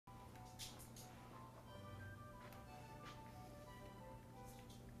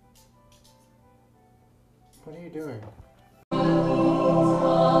What are you doing?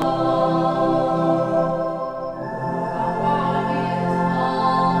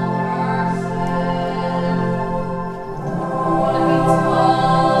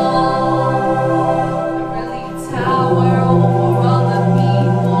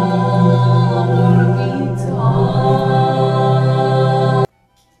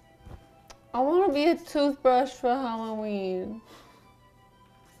 Toothbrush for Halloween.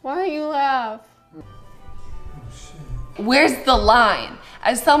 Why do you laugh? Oh, shit. Where's the line?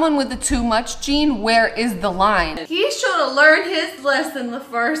 As someone with the too much gene, where is the line? He should have learned his lesson the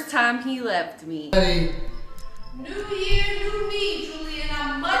first time he left me. Hey. New year, new me, Julian.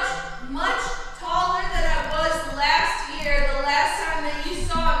 I'm much, much taller than I was last year, the last time that you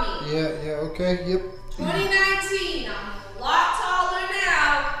saw me. Yeah, okay, yep. 2019, I'm a lot taller now.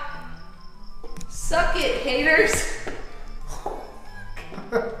 Suck it, haters.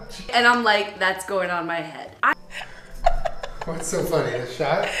 And I'm like, that's going on my head. What's so funny, the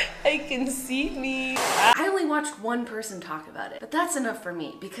shot? I can see me. I only watched one person talk about it, but that's enough for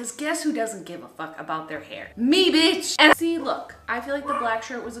me, because guess who doesn't give a fuck about their hair? Me, bitch! And see, look, I feel like the black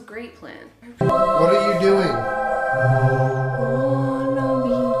shirt was a great plan. What are you doing? Wanna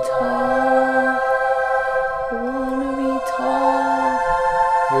be tall. Wanna be tall.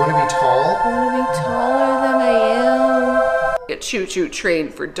 You want to be tall? Wanna be taller than I am. A choo-choo train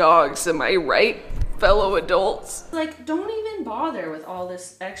for dogs, am I right, fellow adults? Like, don't even bother with all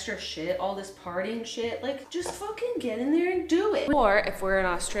this extra shit, all this partying shit. Like, just fucking get in there and do it. Or, if we're in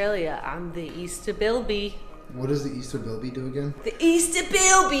Australia, I'm the Easter Bilby. What does the Easter Bilby do again? The Easter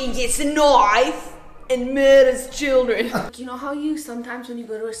Bilby gets a knife and murders children. You know how you sometimes when you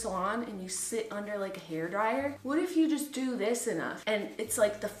go to a salon and you sit under like a hairdryer? What if you just do this enough and it's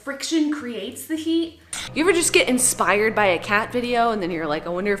like the friction creates the heat? You ever just get inspired by a cat video and then you're like, I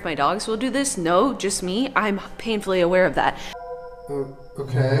wonder if my dogs will do this? No, just me. I'm painfully aware of that.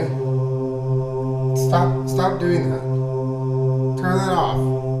 Okay. Stop doing that. Turn that off.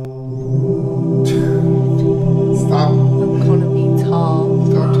 Stop. I'm gonna be tall.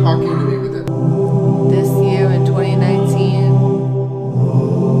 Stop talking to me with it. This year in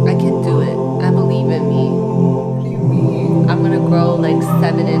 2019, I can do it. I believe in me. What do you mean? I'm gonna grow like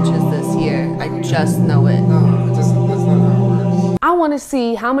 7 inches this year. I just know it. No, that's not how it works. I want to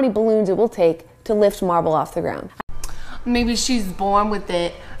see how many balloons it will take to lift marble off the ground. Maybe she's born with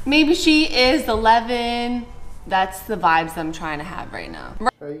it. Maybe she is 11. That's the vibes I'm trying to have right now. How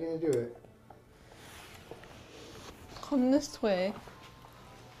are you gonna do it? Come this way.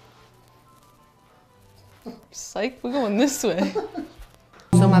 Psych, we're going this way.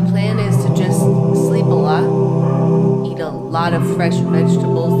 So my plan is to just sleep a lot, eat a lot of fresh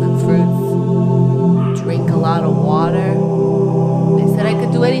vegetables and fruits, drink a lot of water. They said I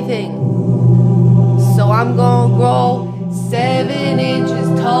could do anything. So I'm gonna grow 7 inches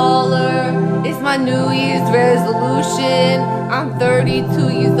taller. It's my New Year's resolution. I'm 32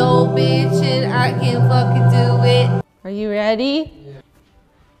 years old, bitch, and I can fucking do it. Are you ready? Yeah.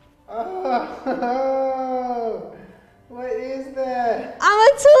 Oh, what is that? I'm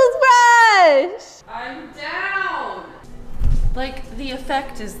a toothbrush! I'm down! Like, the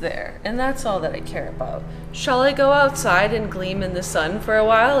effect is there, and that's all that I care about. Shall I go outside and gleam in the sun for a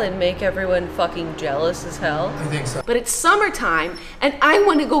while and make everyone fucking jealous as hell? I think so. But it's summertime, and I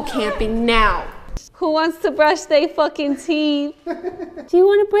want to go camping now. Who wants to brush their fucking teeth? Do you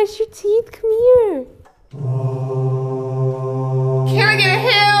want to brush your teeth? Come here.